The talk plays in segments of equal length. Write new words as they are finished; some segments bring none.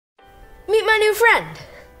my new friend,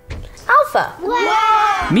 Alpha.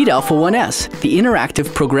 Wow! Meet Alpha1S, the interactive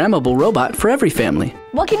programmable robot for every family.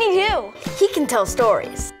 What can he do? He can tell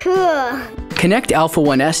stories. Cool. Connect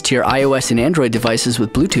Alpha1S to your iOS and Android devices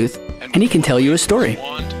with Bluetooth, and he can tell you a story.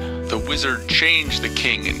 The wizard changed the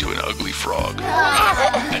king into an ugly frog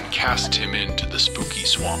and cast him into the spooky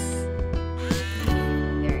swamp.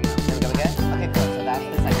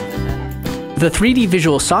 The 3D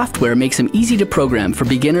visual software makes them easy to program for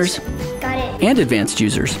beginners and advanced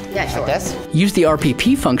users. Yeah, sure. Like this? Use the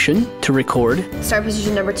RPP function to record, Start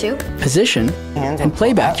position number 2. position, and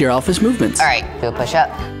play back your Alpha's movements. All right, do a push-up.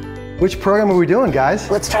 Which program are we doing, guys?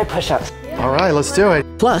 Let's try push-ups. All right, let's do it.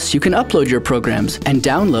 Plus, you can upload your programs and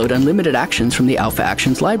download unlimited actions from the Alpha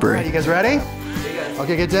Actions All right, library. you guys ready?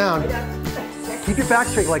 Okay, get down. Keep your back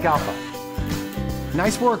straight like Alpha.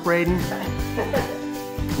 Nice work, Braden.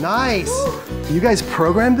 Nice. You guys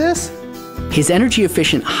programmed this? His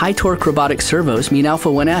energy-efficient, high-torque robotic servos mean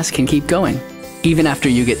Alpha1S can keep going, even after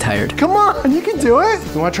you get tired. Come on, you can do it.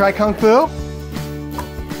 You want to try Kung Fu?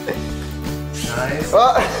 Nice.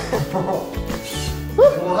 A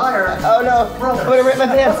little higher. Oh no, I'm gonna rip my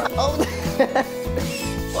pants.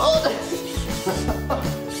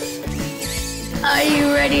 Are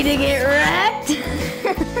you ready to get wrecked?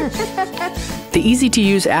 The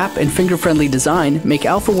easy-to-use app and finger-friendly design make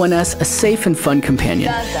Alpha1S a safe and fun companion.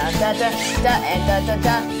 Da, da, da, da, da, and da, da,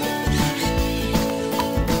 da.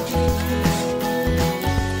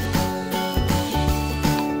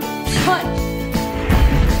 Cut!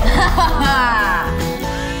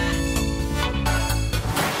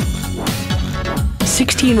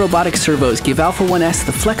 16 robotic servos give Alpha1S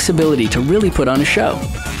the flexibility to really put on a show.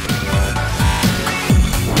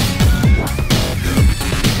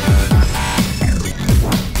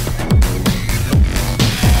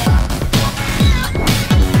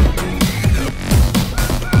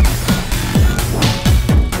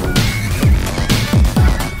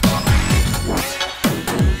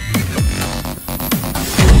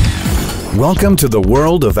 Welcome to the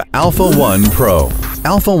world of Alpha1 Pro.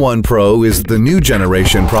 Alpha1 Pro is the new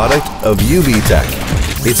generation product of UV Tech.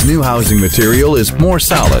 Its new housing material is more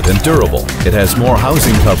solid and durable. It has more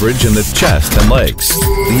housing coverage in the chest and legs.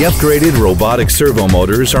 The upgraded robotic servo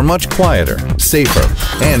motors are much quieter, safer,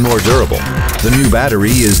 and more durable. The new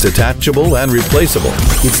battery is detachable and replaceable.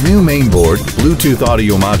 Its new mainboard Bluetooth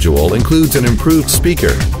audio module includes an improved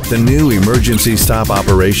speaker. The new emergency stop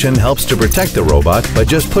operation helps to protect the robot by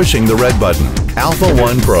just pushing the red button.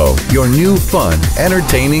 Alpha1 Pro, your new fun,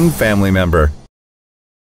 entertaining family member.